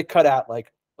 So I had to cut out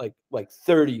like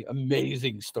 30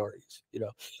 amazing stories,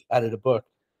 out of the book.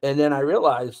 And then I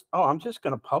realized, I'm just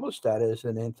going to publish that as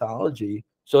an anthology.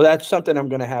 So that's something I'm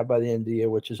going to have by the end of the year,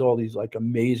 which is all these like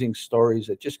amazing stories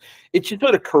that it just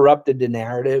sort of corrupted the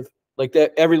narrative. Like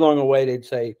that, every long way they'd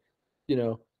say,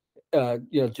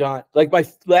 John, like my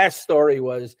last story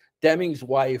was Deming's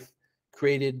wife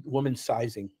created women's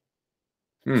sizing.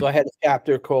 So I had a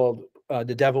chapter called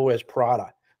The Devil Wears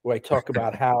Prada, where I talk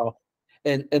about how,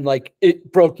 and like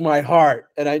it broke my heart.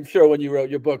 And I'm sure when you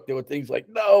wrote your book, there were things like,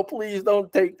 no, please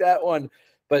don't take that one.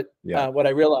 But what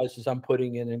I realized is I'm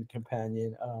putting in a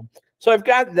companion. So I've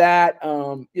got that.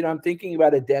 I'm thinking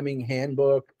about a Deming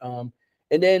handbook. And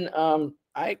then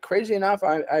crazy enough,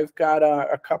 I've got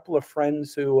a couple of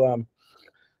friends who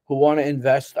want to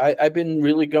invest. I've been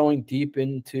really going deep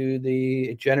into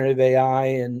the generative AI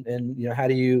and how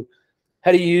do you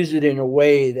use it in a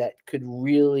way that could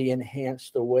really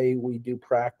enhance the way we do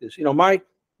practice.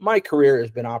 My career has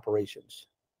been operations.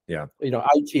 Yeah.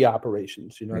 IT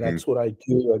operations. That's what I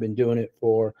do. I've been doing it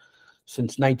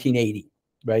since 1980,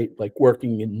 right? Like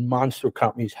working in monster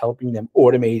companies, helping them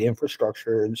automate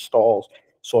infrastructure, install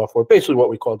software, basically what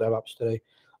we call DevOps today.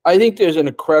 I think there's an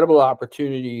incredible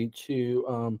opportunity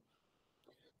to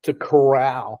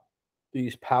corral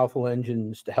these powerful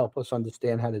engines to help us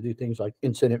understand how to do things like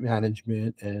incident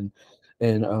management and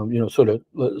sort of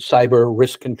cyber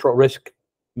risk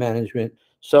management.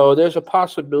 So there's a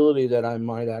possibility that I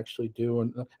might actually do.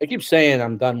 And I keep saying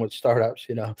I'm done with startups,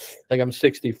 like I'm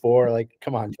 64. Like,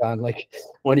 come on, John. Like,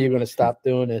 when are you going to stop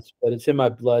doing this? But it's in my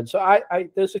blood. So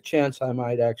there's a chance I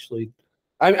might actually.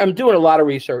 I'm doing a lot of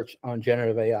research on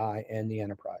generative AI and the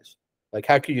enterprise. Like,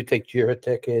 how can you take Jira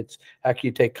tickets? How can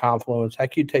you take Confluence? How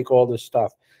can you take all this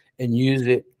stuff and use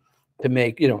it to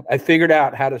make, I figured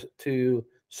out how to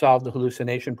solve the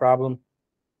hallucination problem.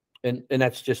 And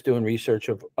that's just doing research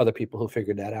of other people who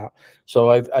figured that out.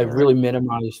 So I've really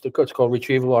minimized what's called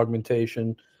retrieval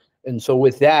augmentation. And so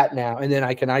with that now, and then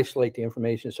I can isolate the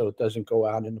information so it doesn't go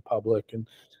out in the public. And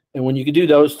when you can do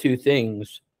those two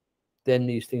things, then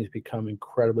these things become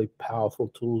incredibly powerful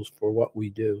tools for what we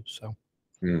do. So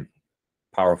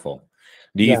powerful.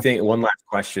 Do you think, one last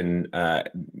question,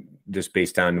 just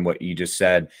based on what you just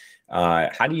said,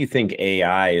 how do you think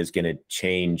AI is going to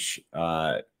change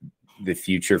the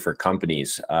future for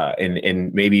companies,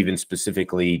 and maybe even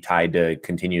specifically tied to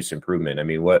continuous improvement? I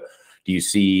mean, what do you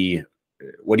see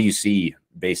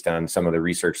based on some of the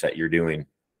research that you're doing?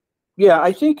 Yeah,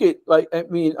 I think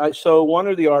so one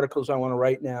of the articles I want to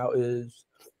write now is,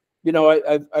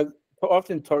 I've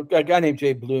often talked, a guy named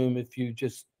Jay Bloom, if you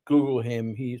just Google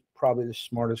him, he's probably the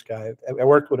smartest guy. I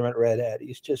worked with him at Red Hat.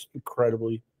 He's just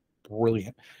incredibly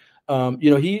brilliant.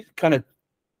 He kind of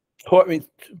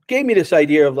gave me this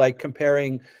idea of like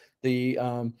comparing the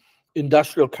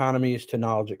industrial economies to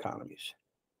knowledge economies,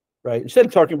 right? Instead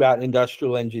of talking about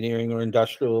industrial engineering or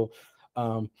industrial,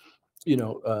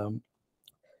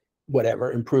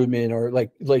 whatever improvement, or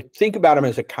like think about them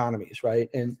as economies, right?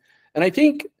 And I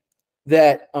think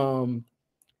that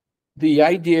the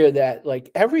idea that like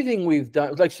everything we've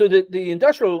done, like, so the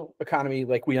industrial economy,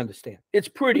 like we understand, it's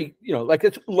pretty, like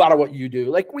it's a lot of what you do.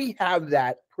 Like we have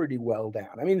that pretty well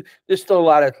down. I mean, there's still a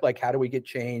lot of like, how do we get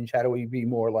change? How do we be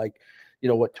more like, you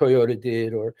know, what Toyota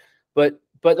did, but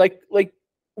like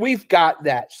we've got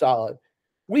that solid.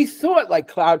 We thought like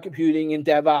cloud computing and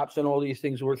DevOps and all these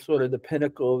things were sort of the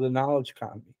pinnacle of the knowledge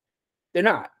economy. They're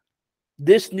not.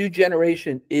 This new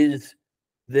generation is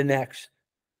the next,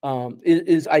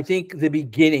 is I think the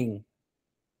beginning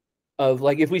of,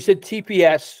 like, if we said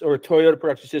TPS or Toyota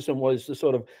Production System was the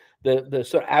sort of the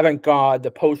sort of avant-garde,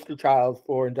 the poster child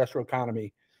for industrial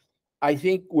economy, I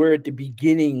think we're at the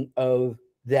beginning of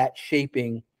that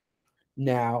shaping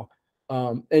now.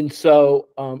 And so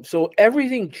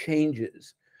everything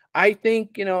changes. I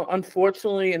think, you know,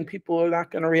 unfortunately, and people are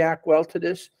not going to react well to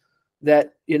this,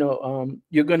 that, you know,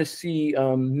 you're going to see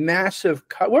massive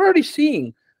cut. We're already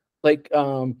seeing like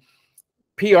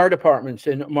PR departments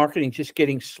and marketing just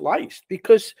getting sliced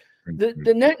because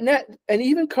the net and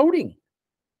even coding.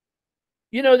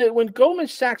 You know, that when Goldman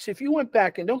Sachs, if you went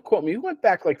back, and don't quote me, you went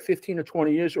back like 15 or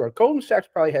 20 years ago, Goldman Sachs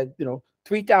probably had, you know,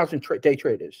 3,000 day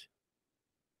traders.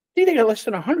 I think they got less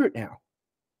than 100 now.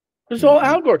 It's all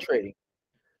algo trading.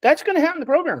 That's going to happen to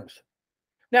programmers.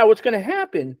 Now, what's going to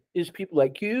happen is people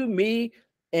like you, me,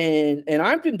 and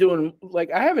I've been doing,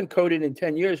 like, I haven't coded in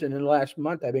 10 years, and in the last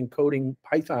month, I've been coding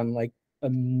Python like a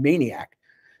maniac.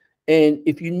 And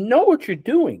if you know what you're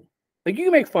doing, like, you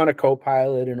can make fun of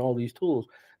Copilot and all these tools,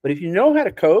 but if you know how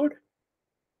to code,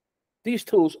 these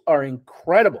tools are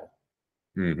incredible.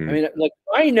 I mean, like,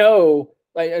 I know,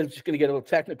 like, I'm just going to get a little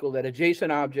technical, that a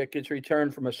JSON object gets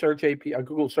returned from a search API, a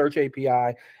Google search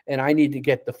API, and I need to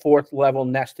get the 4th level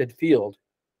nested field.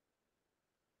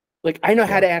 Like, I know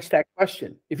how to ask that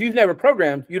question. If you've never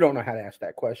programmed, you don't know how to ask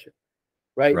that question,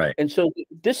 right? Right. And so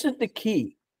this is the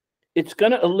key. It's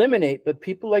going to eliminate, but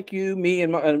people like you, me,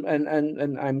 and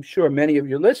I'm sure many of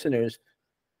your listeners,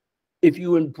 if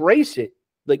you embrace it,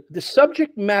 like the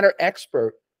subject matter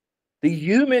expert, the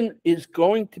human is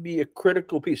going to be a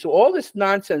critical piece. So all this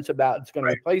nonsense about it's going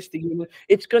to replace the human,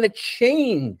 it's going to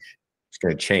change. It's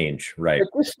going to change, right?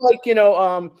 Just like,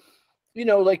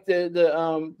 like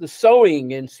the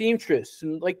sewing and seamstress,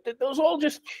 and like those all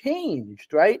just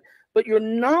changed, right? But your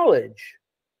knowledge,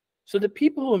 so the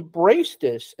people who embrace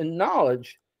this and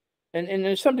knowledge, and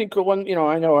there's something cool. One,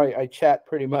 I know I chat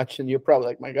pretty much, and you're probably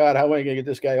like, my God, how am I going to get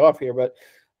this guy off here? But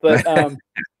no,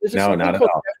 not at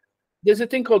all. There's a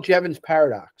thing called Jevons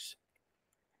paradox,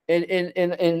 and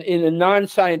in a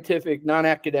non-scientific,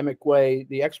 non-academic way,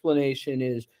 the explanation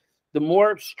is the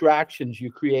more abstractions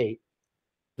you create,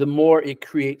 the more it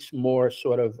creates more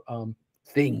sort of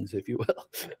things, if you will,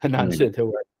 a non-scientific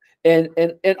word.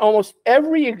 And almost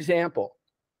every example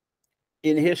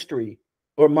in history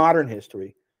or modern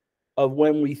history of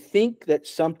when we think that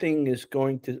something is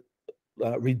going to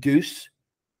reduce,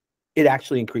 it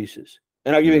actually increases.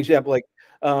 And I'll give you an example, like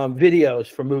videos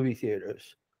from movie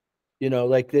theaters.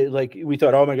 Like we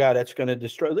thought, oh my God, that's going to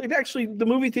destroy. Actually, the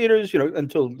movie theaters,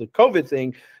 until the COVID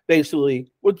thing,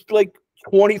 basically was like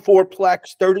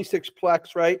 24-plex,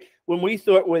 36-plex, right? When we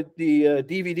thought with the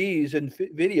DVDs and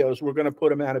videos, we're going to put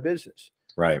them out of business.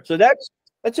 Right. So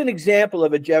that's an example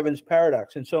of a Jevons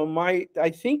paradox. And so I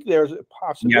think there's a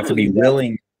possibility. You have to be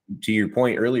willing, to your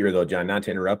point earlier, though, John, not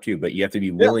to interrupt you, but you have to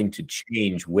be willing to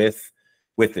change with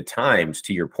the times.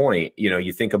 To your point,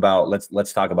 you think about,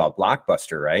 let's talk about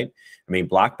Blockbuster, right? I mean,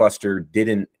 Blockbuster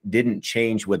didn't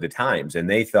change with the times, and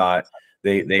they thought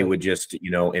they would just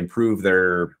improve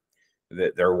their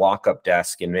walk-up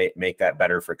desk and make that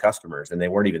better for customers, and they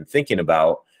weren't even thinking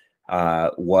about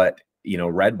what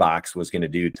Redbox was going to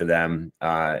do to them.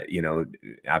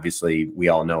 Obviously we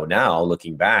all know now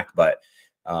looking back, but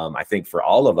I think for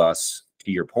all of us,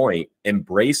 to your point,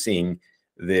 embracing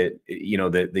the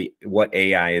what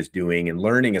AI is doing and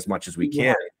learning as much as we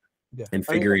can, and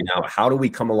figuring out how do we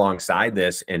come alongside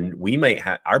this. And we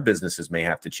our businesses may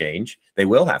have to change. They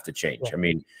will have to change. I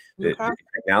mean, the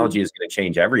technology is going to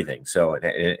change everything. So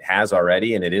it has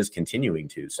already, and it is continuing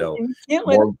to. So you can't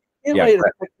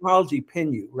let technology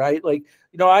pin you, right? Like,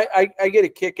 I get a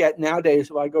kick at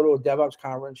nowadays if I go to a DevOps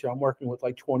conference, I'm working with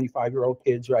like 25-year-old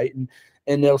kids, right?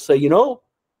 And they'll say,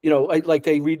 like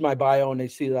they read my bio and they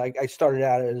see like I started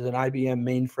out as an IBM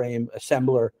mainframe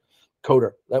assembler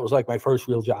coder. That was like my first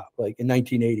real job, like in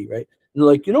 1980, right? And they're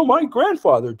like, my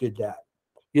grandfather did that,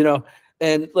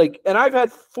 and I've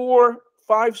had 4-5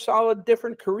 solid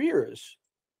different careers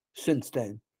since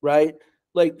then, right?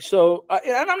 Like, so,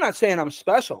 and I'm not saying I'm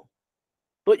special,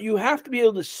 but you have to be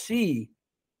able to see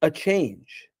a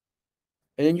change.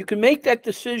 And then you can make that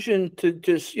decision to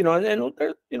just, and then,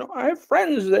 I have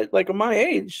friends that like my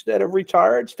age that have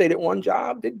retired, stayed at one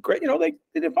job, did great,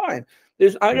 they did fine.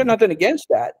 I got nothing against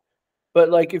that, But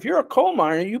like, if you're a coal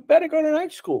miner, you better go to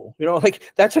night school. You know,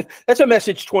 like that's a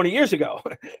message 20 years ago,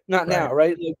 not now,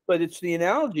 right? Like, but it's the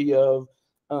analogy of,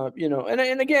 you know,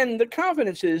 and again, the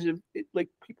confidence is like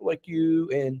people like you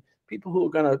and people who are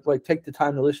gonna like take the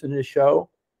time to listen to this show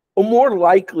are more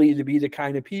likely to be the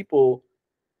kind of people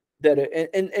that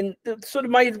and sort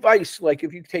of my advice, like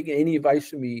if you've taken any advice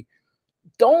from me,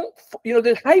 don't, you know,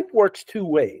 the hype works two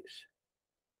ways.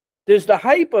 There's the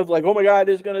hype of like, oh my God,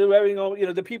 it's going to do everything. You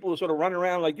know, the people who sort of run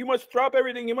around like, you must drop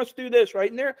everything, you must do this,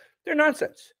 right? And they're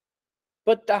nonsense.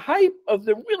 But the hype of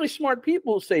the really smart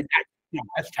people who say,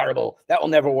 that's terrible, that will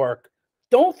never work.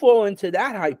 Don't fall into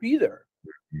that hype either.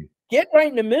 Get right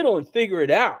in the middle and figure it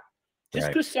out. Just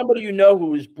because somebody you know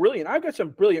who is brilliant. I've got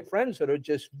some brilliant friends that are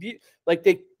just like,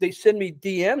 they send me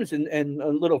DMs and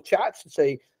little chats and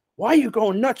say, why are you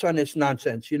going nuts on this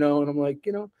nonsense? You know, and I'm like,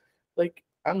 you know, like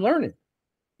I'm learning.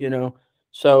 You know,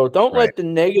 so don't let the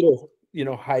negative, you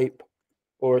know, hype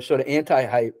or sort of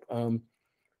anti-hype, you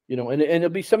know, and it'll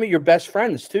be some of your best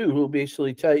friends too, who will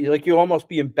basically tell you, like, you'll almost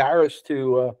be embarrassed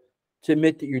to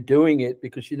admit that you're doing it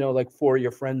because, you know, like 4 of your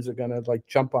friends are going to like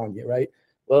jump on you. Right.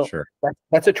 Well,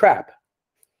 that's a trap.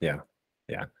 Yeah.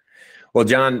 Yeah. Well,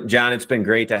 John, it's been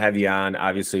great to have you on.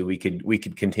 Obviously, we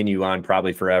could continue on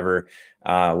probably forever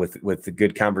with the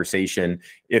good conversation.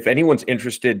 If anyone's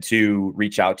interested to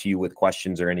reach out to you with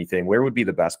questions or anything, where would be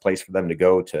the best place for them to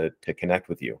go to connect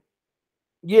with you?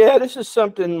 Yeah, this is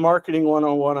something marketing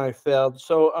 101 I failed.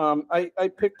 So I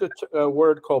picked a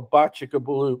word called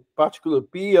botchagalupe.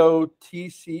 Botchagalupe,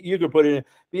 B-O-T-C. You can put it in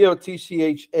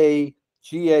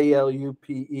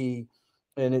B-O-T-C-H-A-G-A-L-U-P-E.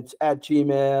 And it's at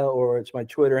Gmail, or it's my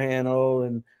Twitter handle,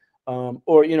 and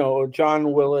or, you know, or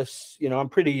John Willis. You know, I'm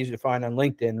pretty easy to find on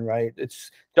LinkedIn, right?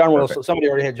 It's John Willis. Somebody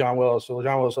already had John Willis, so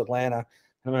John Willis Atlanta.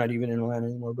 I'm not even in Atlanta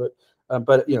anymore, but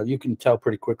you know, you can tell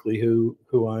pretty quickly who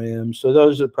I am. So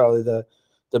those are probably the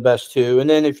best two. And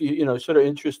then if you know, sort of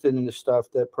interested in the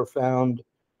stuff, that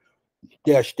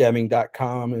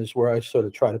profound-deming.com is where I sort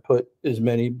of try to put as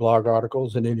many blog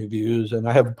articles and interviews, and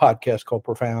I have a podcast called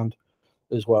Profound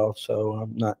as well. So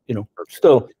I'm not, you know,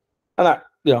 I'm not,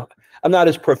 you know, I'm not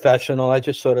as professional. I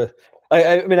just sort of,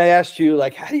 I mean, I asked you,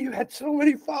 like, how do you had so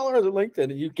many followers on LinkedIn?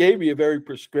 And you gave me a very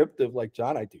prescriptive, like,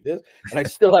 John, I do this. And I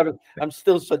still haven't, I'm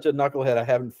still such a knucklehead. I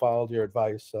haven't followed your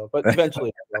advice. So, but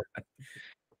eventually I will.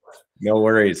 No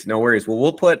worries. No worries. Well,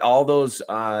 we'll put all those,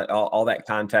 all that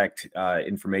contact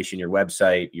information, your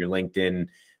website, your LinkedIn,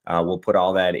 we'll put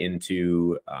all that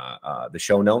into the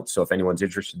show notes. So if anyone's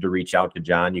interested to reach out to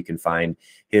John, you can find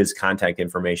his contact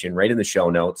information right in the show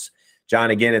notes.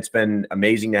 John, again, it's been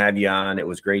amazing to have you on. It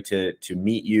was great to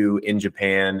meet you in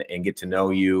Japan and get to know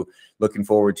you. Looking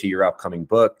forward to your upcoming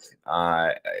book,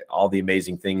 all the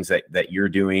amazing things that you're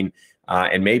doing.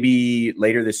 And maybe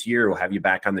later this year, we'll have you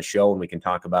back on the show and we can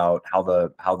talk about how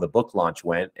the book launch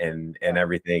went and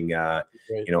everything,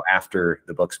 you know, after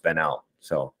the book's been out.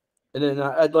 So. And then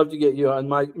I'd love to get you on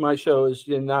my show. Is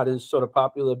not as sort of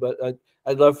popular, but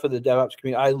I'd love for the DevOps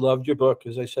community. I loved your book,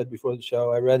 as I said before the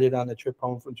show. I read it on the trip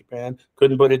home from Japan,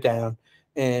 couldn't put it down.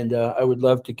 And I would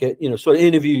love to get, you know, sort of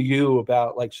interview you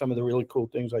about like some of the really cool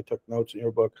things. I took notes in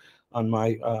your book on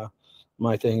my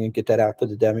my thing and get that out to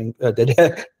the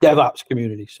DevOps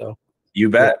community. So you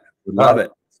bet. Love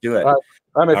it. Let's do it. All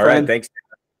right, thanks.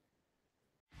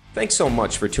 Thanks so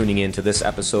much for tuning in to this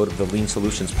episode of the Lean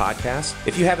Solutions Podcast.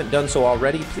 If you haven't done so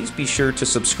already, please be sure to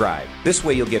subscribe. This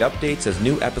way you'll get updates as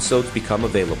new episodes become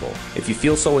available. If you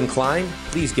feel so inclined,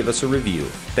 please give us a review.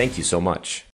 Thank you so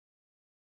much.